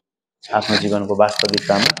खोज्नु, आफ्नो जीवनको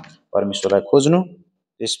वास्तविकतामा परमेश्वरलाई खोज्नु।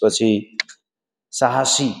 त्यसपछि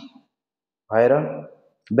साहसी भएर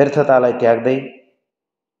व्यर्थतालाई त्याग्दै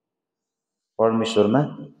परमेश्वरमा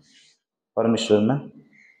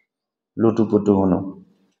लुटुपुटु हुनु,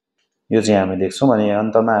 यो चाहिँ हामी देख्छौँ। अनि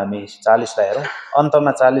अन्तमा हामी 40 लाई हेरौँ।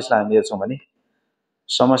 अन्तमा 40 लाई हामी हेर्छौँ भने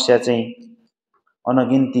समस्या चाहिँ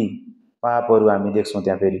अनगिन्ती पापहरू हामी देख्छौँ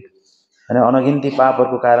त्यहाँ फेरि, होइन? अनगिन्ती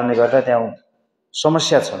पापहरूको कारणले गर्दा त्यहाँ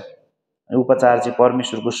समस्या छ। उपचार चाहिँ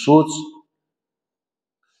परमेश्वरको सोच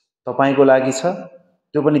तपाईको लागि छ,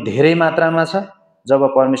 त्यो पनि धेरै मात्रामा छ। जब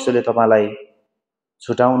परमेश्वरले तपाईलाई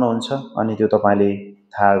छुटाउनुहुन्छ अनि त्यो तपाईले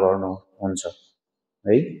थाहा गर्नुहुन्छ,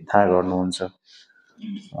 है, थाहा गर्नुहुन्छ।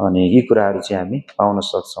 अनि यी कुराहरू चाहिँ हामी पाउन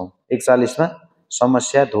सक्छौँ। 41 मा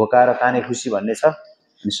समस्या, धोका र काने खुसी भन्ने छ।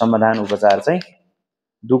 अनि समाधान उपचार चाहिँ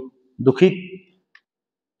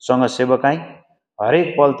दुखितसँग सेवकाई,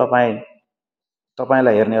 हरेक पल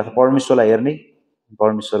तपाईलाई हेर्ने अथवा परमेश्वरलाई हेर्ने,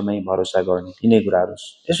 परमेश्वरमै भरोसा गर्ने, यिनै कुराहरू।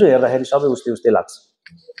 यसो हेर्दाखेरि सबै उस्तै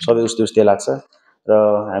लाग्छ। र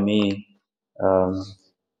हामी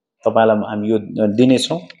तपाईलाई हामी यो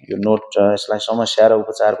दिनेछौँ, यो नोट, यसलाई समस्या र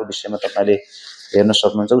उपचारको विषयमा तपाईले हेर्न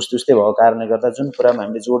सक्नुहुन्छ। उस्तै भएको कारणले गर्दा जुन कुरामा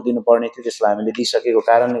हामीले जोड दिनुपर्ने थियो त्यसलाई हामीले दिइसकेको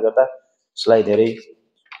कारणले गर्दा यसलाई धेरै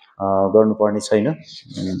गर्नुपर्ने छैन,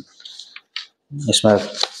 यसमा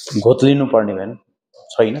घोत्लिनु पर्ने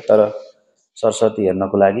छैन, तर सरस्वती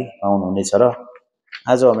हेर्नको लागि पाउनुहुनेछ। र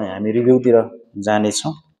आज हामी रिभ्यूतिर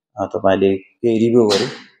जानेछौँ। तपाईले केही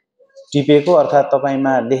रिभ्यूहरू टिपेको अर्थात्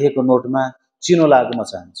तपाईमा लेखेको नोटमा चिनो लाग्नु म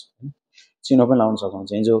चाहन्छु, चिनो पनि लाउन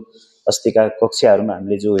सक्नुहुन्छ। हिजो अस्तिका कक्षाहरूमा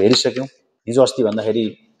हामीले जो हेरिसक्यौँ, हिजो अस्ति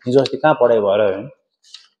कहाँ पढाइ भएर,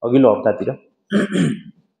 अघिल्लो हप्तातिर,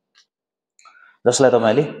 जसलाई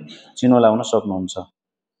तपाईले चिनो लाउन सक्नुहुन्छ।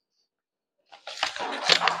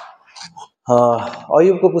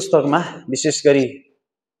 अयुबको पुस्तकमा विशेष गरी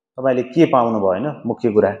तपाईले के पाउनुभयो, होइन,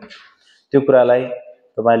 मुख्य कुरा, त्यो कुरालाई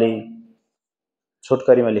तपाईले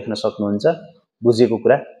छोटकरीमा लेख्न सक्नुहुन्छ। बुझेको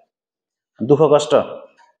कुरा, दुःख कष्ट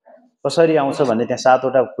कसरी आउँछ भन्ने त्यहाँ 7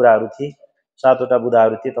 वटा कुराहरू थिए, 7 वटा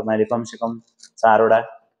बुदाहरू थिए। तपाईले कमसेकम 4 वटा,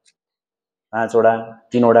 5 वटा,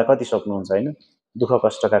 3 वटा कति सक्नुहुन्छ, होइन, दुःख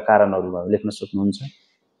कष्टका कारणहरू लेख्न सक्नुहुन्छ।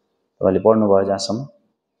 तपाईले पढ्नुभयो जहाँसम्म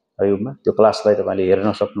अयुबमा, त्यो क्लासलाई तपाईले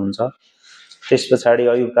हेर्न सक्नुहुन्छ। त्यस पछाडि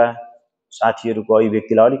अयुबका साथीहरूको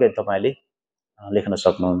अभिव्यक्तिलाई अलिकति तपाईले लेख्न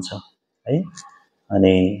सक्नुहुन्छ, है।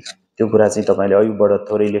 अनि त्यो कुरा चाहिँ तपाईले अयुबबाट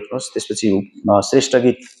थोरै लेख्नुहोस्। त्यसपछि श्रेष्ठ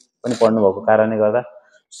गीत पनि पढ्नु भएको कारणले गर्दा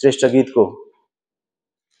श्रेष्ठ गीतको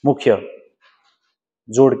मुख्य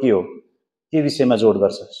जोड के हो, के विषयमा जोड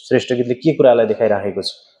गर्छ, श्रेष्ठ गीतले के कुरालाई देखाइराखेको छ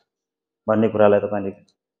भन्ने कुरालाई तपाईले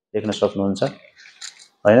लेख्न सक्नुहुन्छ,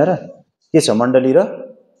 हैन र? के छ, मण्डली र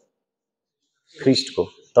ख्रीष्टको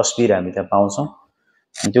तस्बिर हामी त्यहाँ पाउँछौँ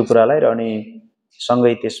त्यो कुरालाई। र अनि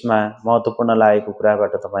सँगै त्यसमा महत्त्वपूर्ण लागेको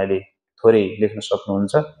कुराबाट तपाईँले थोरै लेख्न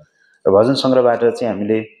सक्नुहुन्छ। र भजन सङ्ग्रहबाट चाहिँ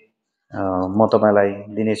हामीले म तपाईँलाई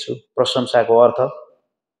दिनेछु प्रशंसाको अर्थ।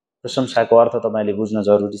 प्रशंसाको अर्थ तपाईँले बुझ्न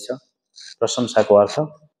जरुरी छ। प्रशंसाको अर्थ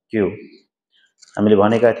के हो? हामीले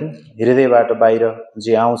भनेका थियौँ हृदयबाट बाहिर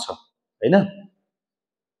जे आउँछ, होइन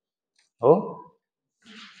हो?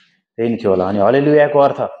 त्यही नै थियो होला। अनि हल्लेलुयाको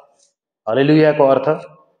अर्थ, हल्लेलुयाको अर्थ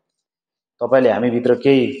तपाईँले हामीभित्र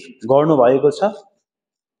केही गर्नुभएको छ,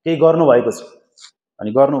 केही गर्नुभएको छ,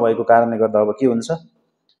 अनि गर्नुभएको कारणले गर्दा अब के हुन्छ,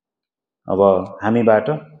 अब हामीबाट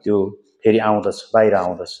त्यो फेरि आउँदछ, बाहिर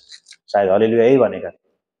आउँदछ। सायद हल्लेलुया यही भनेका,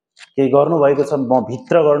 केही गर्नुभएको छ, म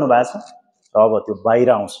भित्र गर्नुभएको छ र अब त्यो बाहिर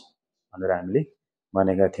आउँछ भनेर हामीले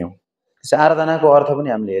भनेका थियौँ। त्यसै आराधनाको अर्थ पनि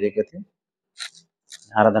हामीले हेरेका थियौँ।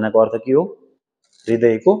 आराधनाको अर्थ के हो?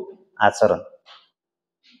 हृदयको आचरण,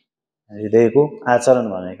 हृदयको आचरण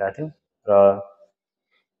भनेका थियौँ। र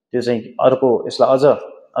त्यो चाहिँ अर्को यसलाई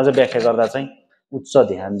अझ व्याख्या गर्दा चाहिँ उच्च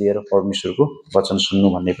ध्यान दिएर परमेश्वरको वचन सुन्नु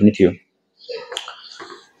भन्ने पनि थियो।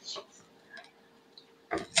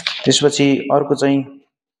 त्यसपछि अर्को चाहिँ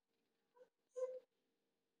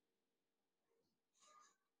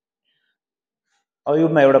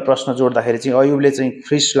अयुबमा एउटा प्रश्न जोड्दाखेरि चाहिँ अयुबले चाहिँ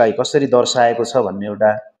ख्रिस्टलाई कसरी दर्शाएको छ भन्ने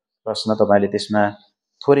एउटा प्रश्न तपाईँले त्यसमा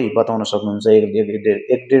थोरै बताउन सक्नुहुन्छ।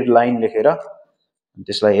 एक डेढ लाइन लेखेर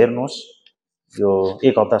त्यसलाई हेर्नुहोस्। यो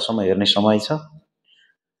एक हप्तासम्म हेर्ने समय छ।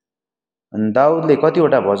 अनि दाउदले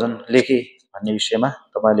कतिवटा भजन लेखे भन्ने विषयमा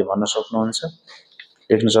तपाईँले भन्न सक्नुहुन्छ,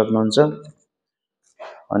 लेख्न सक्नुहुन्छ।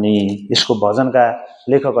 अनि यसको भजनका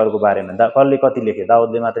लेखकहरूको बारेमा कसले कति लेखे,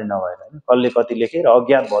 दाउदले मात्रै नभएर होइन, कसले कति लेखे र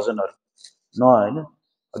अज्ञात भजनहरू होइन,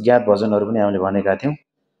 अज्ञात भजनहरू पनि हामीले भनेका थियौँ।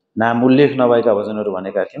 नाम उल्लेख नभएका भजनहरू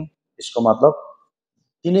भनेका थियौँ। यसको मतलब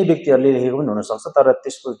तिनै व्यक्तिहरूले लेखेको पनि हुनसक्छ, तर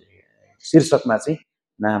त्यसको शीर्षकमा चाहिँ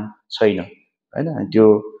नाम छैन, होइन। त्यो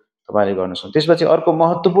तपाईँले गर्न सक्नु। त्यसपछि अर्को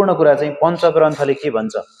महत्त्वपूर्ण कुरा चाहिँ पञ्चग्रन्थले के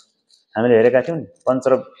भन्छ हामीले हेरेका थियौँ नि।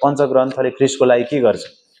 पञ्चग्रन्थले ख्रिस्टको लागि के गर्छ?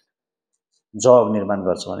 जग निर्माण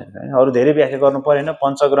गर्छ भनेर, होइन। अरू धेरै व्याख्या गर्नु परेन,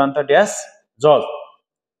 पञ्चग्रन्थ ड्यास जग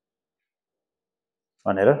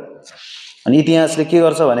भनेर। अनि इतिहासले के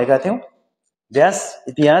गर्छ भनेका थियौँ? ड्यास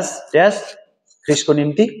इतिहास ड्यास ख्रिस्टको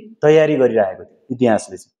निम्ति तयारी गरिरहेको थियो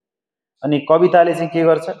इतिहासले चाहिँ। अनि कविताले चाहिँ के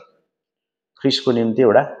गर्छ? ख्रिस्टको निम्ति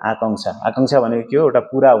एउटा आकाङ्क्षा। आकाङ्क्षा भनेको के हो? एउटा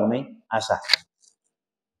पुरा हुने आशा।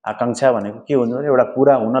 आकाङ्क्षा भनेको के हुन्छ भने एउटा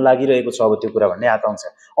पुरा हुन लागिरहेको छ अब त्यो कुरा भन्ने आकाङ्क्षा।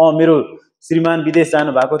 मेरो श्रीमान विदेश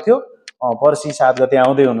जानु भएको थियो, पर्सि 7 गते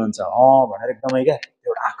आउँदै हुनुहुन्छ भनेर एकदमै क्या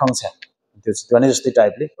एउटा आकाङ्क्षा, त्यो भने जस्तै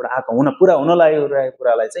टाइपले एउटा पुरा हुन लागेको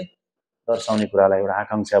कुरालाई चाहिँ दर्शाउने कुरालाई एउटा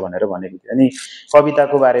आकाङ्क्षा भनेर भनेको थियो। अनि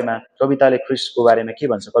कविताको बारेमा, कविताले ख्रिस्टको बारेमा के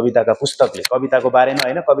भन्छ? कविताका पुस्तकले, कविताको बारेमा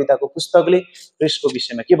होइन, कविताको पुस्तकले ख्रिस्टको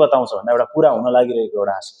विषयमा के बताउँछ भन्दा एउटा पुरा हुन लागिरहेको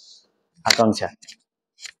एउटा आकाङ्क्षा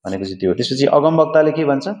भनेको चाहिँ त्यो हो। त्यसपछि अगमवक्ताले के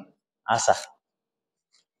भन्छ? आशा।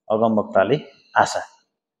 अगमवक्ताले आशा,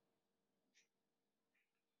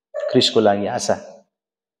 ख्रिस्टको लागि आशा।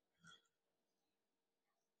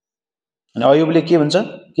 अनि अयुबले के भन्छ?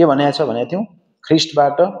 के भनेको छ भनेको थियौँ?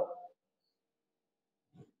 ख्रिस्टबाट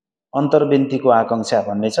अन्तर्विन्तीको आकाङ्क्षा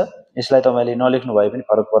भन्ने छ। यसलाई तपाईँले नलेख्नु भए पनि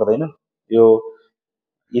फरक पर्दैन। यो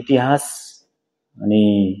इतिहास अनि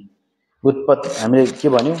उत्पत्ति हामीले के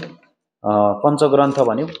भन्यौँ? पञ्चग्रन्थ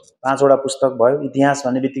भन्यौँ, 5वटा पुस्तक भयो। इतिहास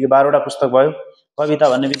भन्ने बित्तिकै 12वटा पुस्तक भयो। कविता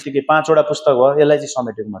भन्ने बित्तिकै 5वटा पुस्तक भयो। यसलाई चाहिँ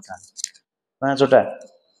समेटेको म चाहन्छु, 5वटा।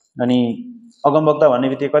 अनि अगमवक्ता भन्ने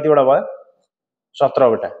बित्तिकै कतिवटा भयो?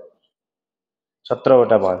 17वटा,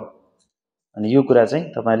 17वटा भयो। अनि यो कुरा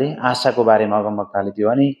चाहिँ तपाईँले आशाको बारेमा अगमवक्ताले दियो।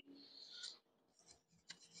 अनि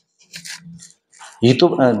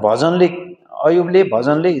भजनले, अयुबले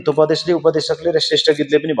भजनले, हितोपदेशले, उपदेशकले र श्रेष्ठ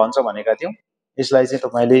गीतले पनि भन्छ भनेका थियौँ। यसलाई चाहिँ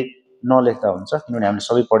तपाईँले नलेख्दा हुन्छ, किनभने हामीले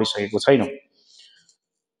सबै पढिसकेको छैनौँ।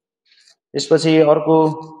 त्यसपछि अर्को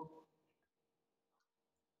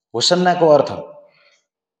होसन्नाको अर्थ,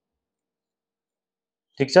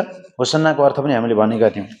 ठिक छ। होसन्नाको अर्थ पनि हामीले भनेका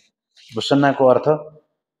थियौँ। होसन्नाको अर्थ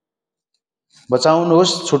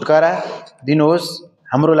बचाउनुहोस्, छुटकारा दिनुहोस्,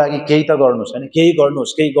 हाम्रो लागि केही त गर्नुहोस्, होइन, केही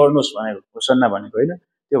गर्नुहोस्, केही गर्नुहोस् भनेको होसन्ना भनेको, होइन,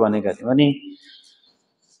 त्यो भनेका थियौँ। अनि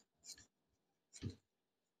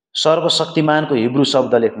सर्वशक्तिमानको हिब्रू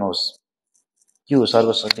शब्द लेख्नुहोस्। के हो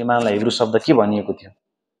सर्वशक्तिमानलाई हिब्रू शब्द के भनिएको थियो,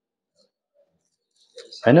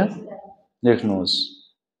 होइन, लेख्नुहोस्।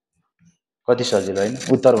 कति सजिलो, होइन,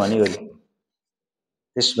 उत्तर भनिगयो।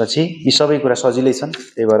 त्यसपछि यी सबै कुरा सजिलै छन्,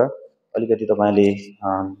 त्यही भएर अलिकति तपाईँले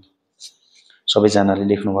सबैजनाले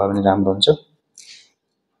लेख्नुभयो भने राम्रो हुन्छ।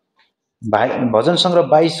 भजन सङ्ग्रह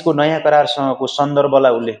 22 को नयाँ करारसँगको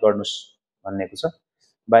सन्दर्भलाई उल्लेख गर्नुहोस् भन्नेको छ।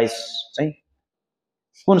 22 चाहिँ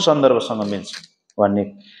कुन सन्दर्भसँग मिल्छ भन्ने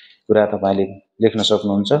कुरा तपाईँले लेख्न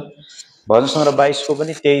सक्नुहुन्छ। भजन सङ्ग्रह 22 को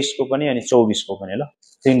पनि, 23 को पनि अनि 24 को पनि। ल,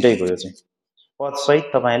 तिनटैको यो चाहिँ पदसहित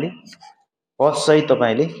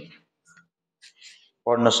तपाईँले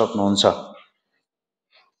पढ्न सक्नुहुन्छ।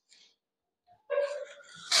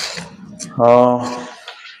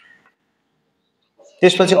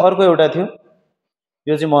 त्यसपछि अर्को एउटा थियो,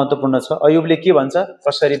 यो चाहिँ महत्त्वपूर्ण छ। अयुबले के भन्छ?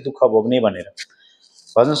 कसरी दुःख भोग्ने भनेर।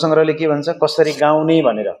 भजन सङ्ग्रहले के भन्छ? कसरी गाउने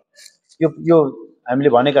भनेर। यो हामीले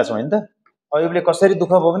भनेका छौँ हैन त। अयुबले कसरी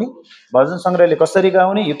दुःख भोग्ने, भजन सङ्ग्रहले कसरी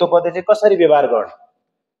गाउने, हितोपदेशले कसरी व्यवहार गर्ने,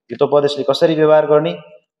 हितोपदेशले कसरी व्यवहार गर्ने,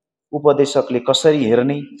 उपदेशकले कसरी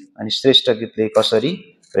हेर्ने, अनि श्रेष्ठ गीतले कसरी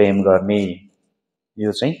प्रेम गर्ने।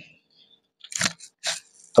 यो चाहिँ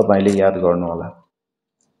तपाईले याद गर्नु होला।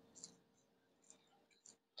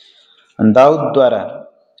 दाउदद्वारा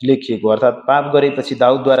लेखिएको अर्थात् पाप गरेपछि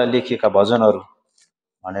दाउदद्वारा लेखिएका भजनहरू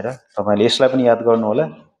भनेर तपाईले यसलाई पनि याद गर्नु होला।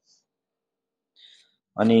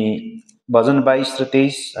 अनि भजन 22 र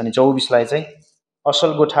 23 अनि 24 लाई चाहिँ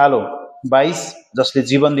असल गोठालो 22 जसले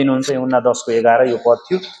जीवन दिनुहुन्छ, यूहन्ना 10 को 11 यो पद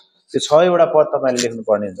थियो। त्यो 6 वटा पद तपाईले लेख्नु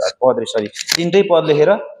पर्ने हुन्छ। पद रे सरी तीनटै पद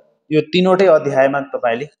लेखेर यो तीनवटै अध्यायमा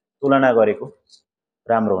तपाईले तुलना गरेको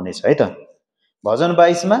राम्रो हुनेछ है त। भजन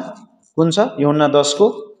 22 मा कुन छ? यूहन्ना 10 को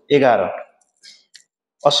 11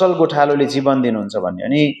 असल गोठालोले जीवन दिनुहुन्छ भन्ने।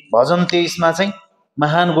 अनि भजन 23 मा चाहिँ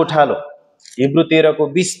महान गोठालो हिब्रू 13 को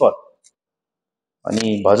 20 पद।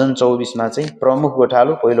 अनि भजन 24 मा चाहिँ प्रमुख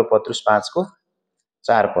गोठालो पहिलो पत्रुस 5 को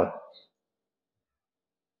 4 पद।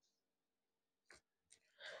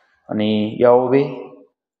 अनि यहोवे,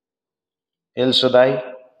 एलसोदाई,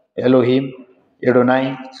 एलोहिम, एडोनाई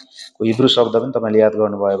को हिब्रू शब्द पनि तपाईले याद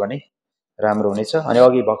गर्नुभयो भने राम्रो हुनेछ। अनि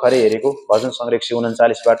अघि भर्खरै हेरेको भजन सङ्ग्रह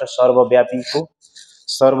 139 बाट सर्वव्यापीको,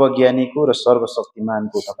 सर्वज्ञानीको र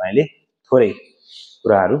सर्वशक्तिमानको तपाईले थोरै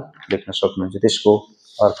कुराहरू लेख्न सक्नुहुन्छ। त्यसको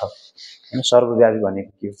अर्थ हैन, सर्वव्यापी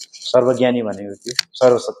भनेको के हो, सर्वज्ञानी भनेको के हो,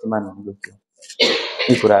 सर्वशक्तिमान भनेको के हो,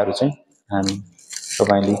 यी कुराहरू चाहिँ हामी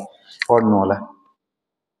तपाईले पढ्नु होला।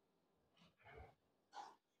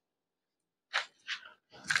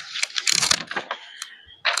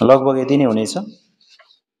 लगभग यति नै हुनेछ।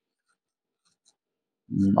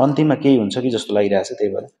 अन्तिममा केही हुन्छ कि जस्तो लागिरहेछ, त्यही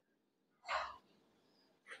भएर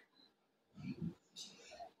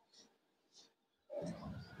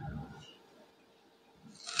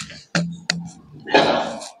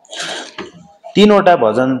तीनवटा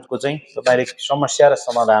भजनको चाहिँ तपाईले समस्या र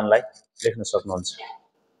समाधानलाई लेख्न सक्नुहुन्छ।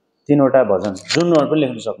 तीनवटा भजन जुनहरु पनि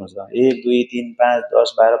लेख्न सक्नुहुन्छ। 1 2 3 5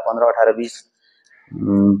 10 12 15 18 20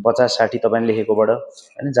 50 60 तपाईले लेखेकोबाट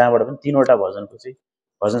हैन, जहाँबाट पनि तीनवटा भजनको चाहिँ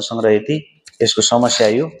भजन सङ्ग्रह यति, यसको समस्या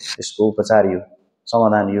यो, यसको उपचार यो,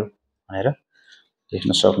 समाधान यो भनेर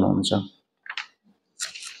लेख्न सक्नुहुन्छ।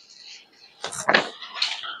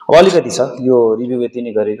 अब अलिकति छ यो रिभ्यू यति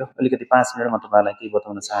नै गरेर अलिकति 5 मिनेटमा तपाईलाई के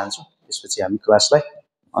बताउन चाहन्छु, त्यसपछि हामी क्लासलाई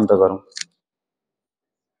अन्त गरौँ।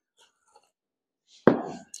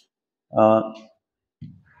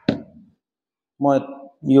 म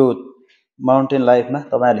यो माउन्टेन लाइफमा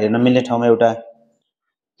तपाईहरुले हेर्न मिल्ने ठाउँमा एउटा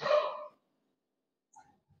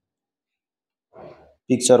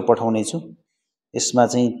पिक्चर पठाउने छु। यसमा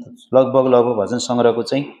चाहिँ लगभग भजन सङ्ग्रहको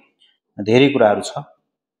चाहिँ धेरै कुराहरू छ।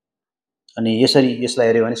 अनि यसरी यसलाई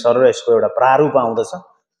हेर्यो भने सरल यसको एउटा प्रारूप आउँदछ।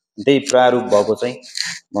 त्यही प्रारूप भएको चाहिँ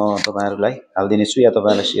म तपाईहरुलाई हाल्दिने छु या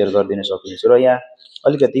तपाईहरुलाई शेयर गरिदिन सक्छु। र यहाँ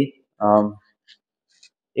अलिकति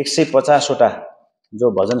 150 वटा जो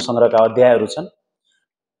भजन सङ्ग्रहका अध्यायहरू छन्,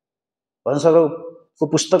 भजन सङ्ग्रहको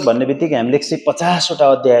पुस्तक भन्ने बित्तिकै हामीले 150 वटा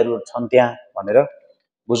अध्यायहरू छन् त्यहाँ भनेर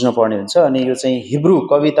बुझ्नु पर्ने हुन्छ। अनि यो चाहिँ हिब्रू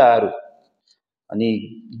कविताहरू अनि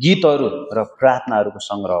गीतहरू र प्रार्थनाहरूको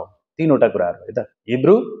सङ्ग्रह हो। तीनवटा कुराहरू है त,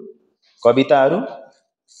 हिब्रू कविताहरू,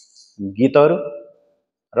 गीतहरू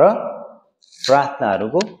र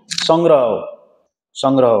प्रार्थनाहरूको सङ्ग्रह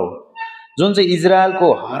हो, जुन चाहिँ इजरायलको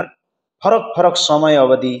फरक समय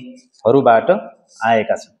अवधिहरूबाट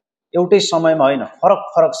आएका छन्। एउटै समयमा होइन,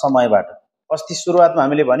 फरक समयबाट। अस्ति सुरुवातमा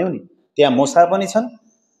हामीले भन्यौं नि, त्यहाँ मोसा पनि छन्,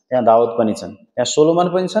 त्यहाँ दाउद पनि छन्, त्यहाँ सोलोमन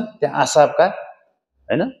पनि छन्, त्यहाँ आसाफका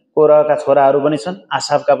हैन कोरहका छोराहरू पनि छन्,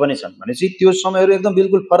 आसाफका पनि छन्। भनेपछि त्यो समयहरू एकदम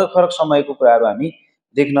बिल्कुल फरक समयको कुराहरू हामी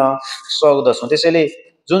देख्न सक्दछौँ। त्यसैले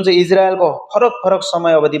जुन चाहिँ इजरायलको फरक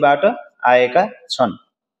समय अवधिबाट आएका छन्।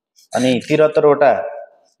 अनि 73 वटा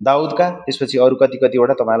दाउदका, त्यसपछि अरु कति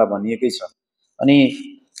वटा तपाईलाई भनिएकै छ। अनि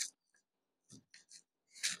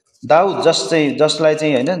दाउद जसलाई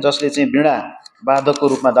चाहिँ हैन, जसले चाहिँ वीणा वादकको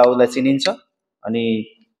रूपमा दाउदलाई चिनिन्छ। अनि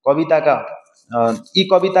यी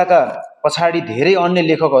कविताका पछाडि धेरै अन्य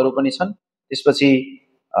लेखकहरू पनि छन्। त्यसपछि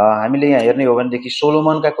हामीले यहाँ हेर्ने हो भनेदेखि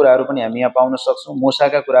सोलोमनका कुराहरू पनि हामी यहाँ पाउन सक्छौं,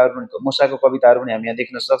 मोसाको कविताहरू पनि हामी यहाँ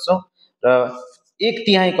देख्न सक्छौं। र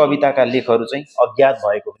 1/3 कविताका लेखहरू चाहिँ अज्ञात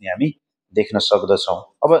भएको पनि हामी देख्न सक्दछौँ।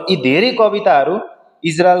 अब यी धेरै कविताहरू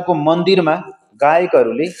इजरायलको मन्दिरमा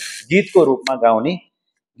गायकहरूले गीतको रूपमा गाउने,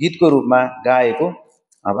 गीतको रूपमा गाएको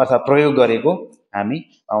अथवा प्रयोग गरेको हामी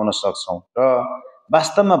पाउन सक्छौँ। र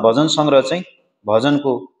वास्तवमा भजन सङ्ग्रह चाहिँ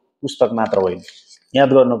भजनको पुस्तक मात्र होइन। याद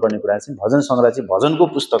गर्नुपर्ने कुरा चाहिँ भजन सङ्ग्रह चाहिँ भजनको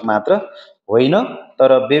पुस्तक मात्र होइन, तर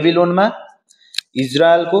बेबिलोनमा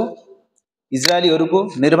इजरायलीहरूको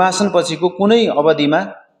निर्वासन पछिको कुनै अवधिमा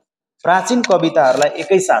प्राचीन कविताहरूलाई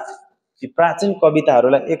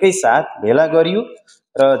एकैसाथ भेला गरियो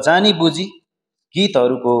र जानी बुझी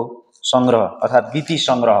गीतहरूको सङ्ग्रह अर्थात् गीति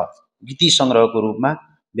सङ्ग्रहको रूपमा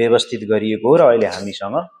व्यवस्थित गरिएको हो र अहिले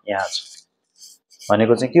हामीसँग यहाँ छ।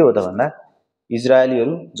 भनेको चाहिँ के हो त भन्दा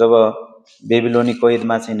इजरायलीहरू जब बेबिलोनी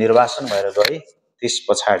कैदमा चाहिँ निर्वासन भएर गए त्यस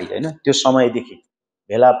पछाडि होइन त्यो समयदेखि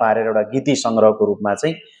भेला पारेर एउटा गीति सङ्ग्रहको रूपमा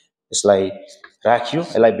चाहिँ यसलाई राखियो,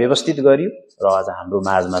 यसलाई व्यवस्थित गरियो र आज हाम्रो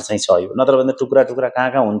माझमा चाहिँ छ यो। नत्र भने टुक्रा टुक्रा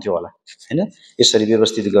कहाँ हुन्थ्यो होला होइन। यसरी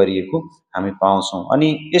व्यवस्थित गरिएको हामी पाउँछौँ। अनि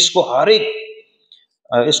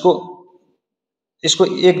यसको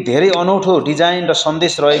एक धेरै अनौठो डिजाइन र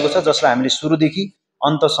सन्देश रहेको छ जसलाई हामीले सुरुदेखि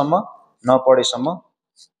अन्तसम्म नपढेसम्म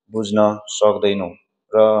बुझ्न सक्दैनौँ।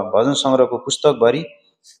 र भजन सङ्ग्रहको पुस्तकभरि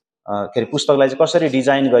पुस्तकलाई चाहिँ कसरी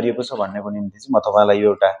डिजाइन गरिएको छ भन्नेको निम्ति चाहिँ म तपाईँलाई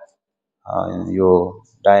यो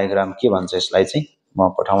डायग्राम के भन्छ यसलाई चाहिँ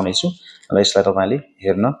म पठाउने छु र यसलाई तपाईँले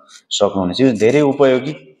हेर्न सक्नुहुनेछ। यो धेरै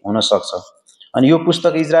उपयोगी हुनसक्छ। अनि यो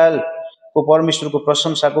पुस्तक इजरायलको परमेश्वरको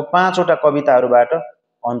प्रशंसाको 5वटा कविताहरूबाट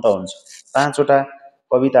अन्त हुन्छ। 5वटा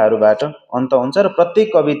कविताहरूबाट अन्त हुन्छ र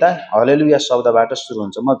प्रत्येक कविता हलेलुया शब्दबाट सुरु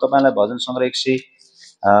हुन्छ। म तपाईँलाई भजन सङ्ग्रह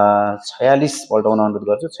 146 पल्टाउन अनुरोध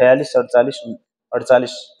गर्छु। 46, 48,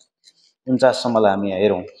 48, 49सम्मलाई हामी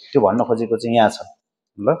हेरौँ। त्यो भन्न खोजेको चाहिँ यहाँ छ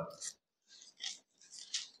ल।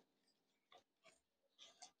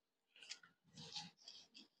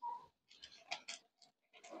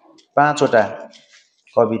 5वटा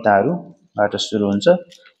कविताहरूबाट सुरु हुन्छ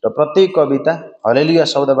र प्रत्येक कविता हलेलुया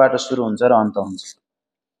शब्दबाट सुरु हुन्छ र अन्त हुन्छ।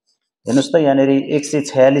 हेर्नुहोस् त यहाँनिर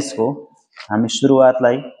 146 को हामी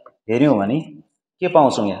सुरुवातलाई हेऱ्यौँ भने के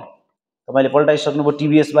पाउँछौँ? यहाँ तपाईँले पल्टाइसक्नुभयो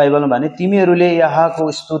टिभीएस बाइबलमा भने तिमीहरूले यहाँको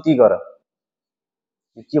स्तुति गर।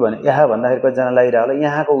 के भने यहाँ भन्दाखेरि कतिजना लागिरह होला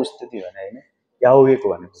यहाँको स्तुति भने होइन, याहुवेको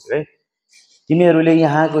भनेको है। तिमीहरूले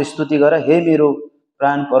यहाँको स्तुति गर, हे मेरो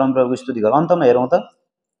प्राण परमप्रभुको स्तुति गर। अन्तमा हेरौँ त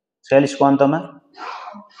 46 को अन्तमा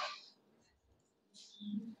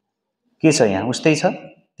के छ? यहाँ उस्तै छ,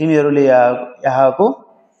 तिमीहरूले यहाँको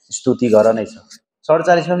स्तुति गर नै छ।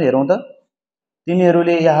 47 मा पनि हेरौँ त,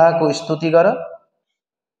 तिमीहरूले यहाँको स्तुति गर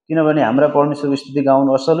किनभने हाम्रा परमेश्वरको स्तुति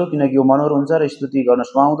गाउनु असल हो, किनकि यो मनोहर हुन्छ र स्तुति गर्न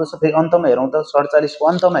सुहाउँदछ। फेरि अन्तमा हेरौँ त 47 को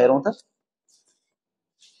अन्तमा हेरौँ त,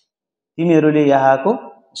 तिमीहरूले यहाँको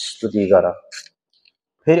स्तुति गर।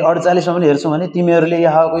 फेरि 48 मा पनि हेर्छौँ भने तिमीहरूले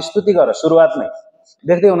यहाँको स्तुति गर। सुरुवातमै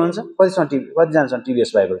देख्दै हुनुहुन्छ कतिजनासँग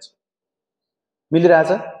टिभीएस बाइबल छ?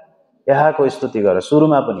 मिलिरहेछ? यहाँको स्तुति गर।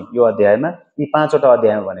 सुरुमा पनि यो अध्यायमा यी 5वटा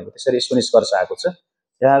अध्यायमा भनेको त्यसरी यसको निष्कर्ष आएको छ,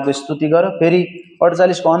 यहाँको स्तुति गर। फेरि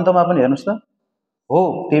 48 को अन्तमा पनि हेर्नुहोस् त,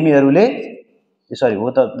 हो तिमीहरूले हो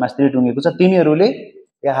त मास्तिर टुङ्गेको छ, तिमीहरूले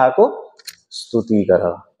यहाँको स्तुति गर।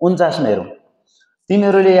 49 मा हेरौँ,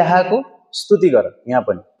 तिमीहरूले यहाँको स्तुति गर यहाँ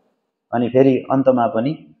पनि। अनि फेरि अन्तमा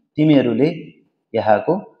पनि तिमीहरूले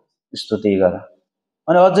यहाँको स्तुति गर।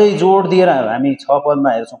 अनि अझै जोड दिएर हामी 6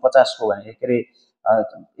 पदमा हेर्छौँ 50 को भने के अरे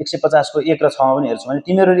 150 को 1 र 6 मा पनि हेर्छौँ भने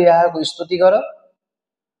तिमीहरूले यहाँको स्तुति गर।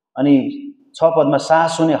 अनि 6 पदमा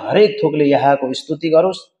सास हुने हरेक थोकले यहाँको स्तुति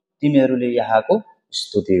गरोस्, तिमीहरूले यहाँको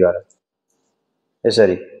स्तुति गर।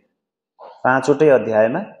 यसरी 5वटै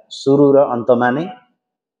अध्यायमा सुरु र अन्तमा नै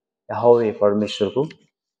यहोवा परमेश्वरको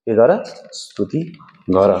के गर? स्तुति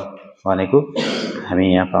गर भनेको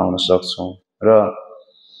हामी यहाँ पाउन सक्छौँ। र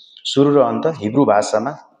सुरु र अन्त हिब्रू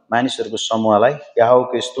भाषामा मानिसहरूको समूहलाई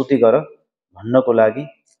यहोवाको स्तुति गर भन्नको लागि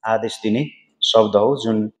आदेश दिने शब्द हो,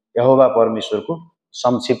 जुन यहोवा परमेश्वरको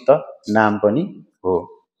संक्षिप्त नाम पनि हो।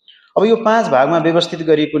 अब यो 5 भागमा व्यवस्थित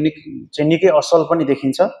गरिएको चाहिँ निकै असल पनि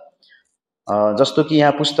देखिन्छ। जस्तो कि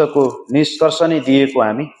यहाँ पुस्तकको निष्कर्ष नै दिएको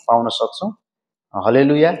हामी पाउन सक्छौँ,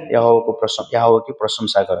 हलेलुया यहोवाको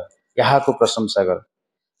प्रशंसा गर, यहाँको प्रशंसा गर।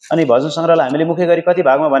 अनि भजन सङ्ग्रहलाई हामीले मुख्य गरी कति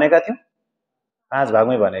भागमा भनेका थियौँ? 5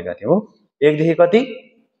 भागमै भनेका थियौँ हो। 1 देखि कति?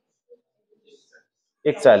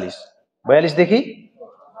 41, 42 देखि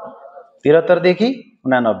 73 देखि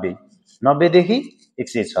 89, 90 देखि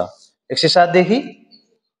 106, 107 देखि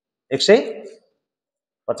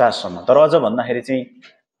 150 सम्म। तर अझ भन्दाखेरि चाहिँ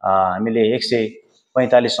हामीले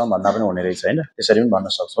 145 सम्म भन्दा पनि हुने रहेछ होइन, त्यसरी पनि भन्न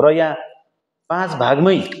सक्छौँ। र यहाँ 5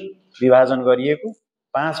 भागमै विभाजन गरिएको,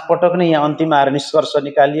 5 पटक नै यहाँ अन्तिममा आएर निष्कर्ष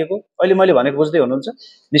निकालिएको। अहिले मैले भनेको बुझ्दै हुनुहुन्छ?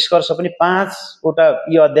 निष्कर्ष पनि 5वटा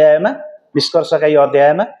यी अध्यायमा, निष्कर्षका यी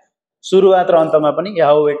अध्यायमा सुरुवात र अन्तमा पनि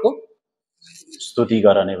यहोवाको स्तुति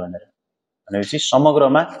गर्ने भनेपछि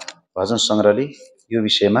समग्रमा भजन सङ्ग्रहले यो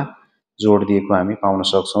विषयमा जोड दिएको हामी पाउन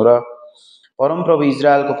सक्छौँ। र परमप्रभु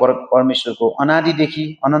इजरायलको परमेश्वरको अनादिदेखि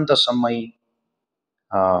अनन्तसम्मै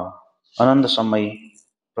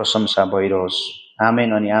प्रशंसा भइरहोस्। आमेन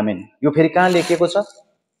अनि आमेन। यो फेरि कहाँ लेखिएको छ?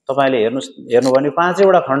 तपाईँले हेर्नुभयो भने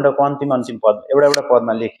 5वटा खण्डको अन्तिम पद एउटा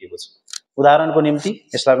पदमा लेखिएको छ। उदाहरणको निम्ति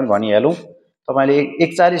यसलाई पनि भनिहालौँ, तपाईँले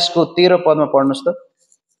 41को 13 पदमा पढ्नुहोस् त।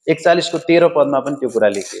 41को 13 पदमा पनि त्यो कुरा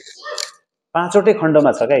लेखिएको छ। 5वटै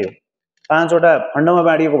खण्डमा छ क्या यो। 5वटा खण्डमा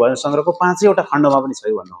बाँडिएको भजन सङ्ग्रहको 5वटा खण्डमा पनि छ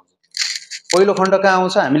यो भन्नुहुन्छ। पहिलो खण्ड कहाँ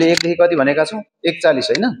आउँछ? हामीले 1 देखि कति भनेका छौँ? 41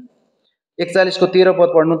 होइन? 41को 13 पद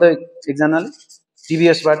पढ्नु त एकजनाले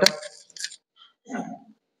टिभीएसबाट।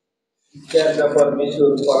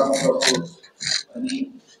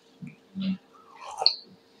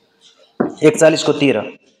 41को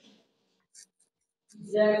 13।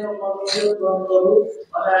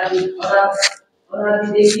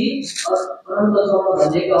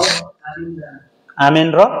 आमेन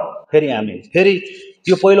र फेरि आमेन। फेरि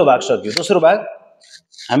यो पहिलो भाग सक्यो। दोस्रो भाग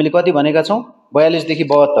हामीले कति भनेका छौँ? 42 देखि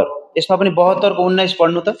 72। यसमा पनि 72 को 19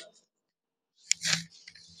 पढ्नु त।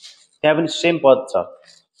 त्यहाँ पनि सेम पद छ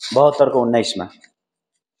 72 को 19 मा।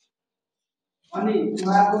 अनि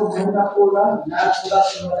उहाँको महिमापूर्ण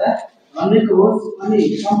नामबाट धन्यको होस् अनि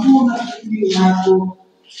सम्पूर्ण पृथ्वी उहाँको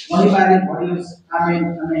महिमाले भरियोस्। आमेन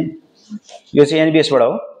आमेन। यो चाहिँ एनबीएसबाट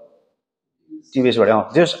हो, टिभीएसबाट हो।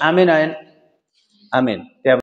 जस आमेन आमेन आमेन।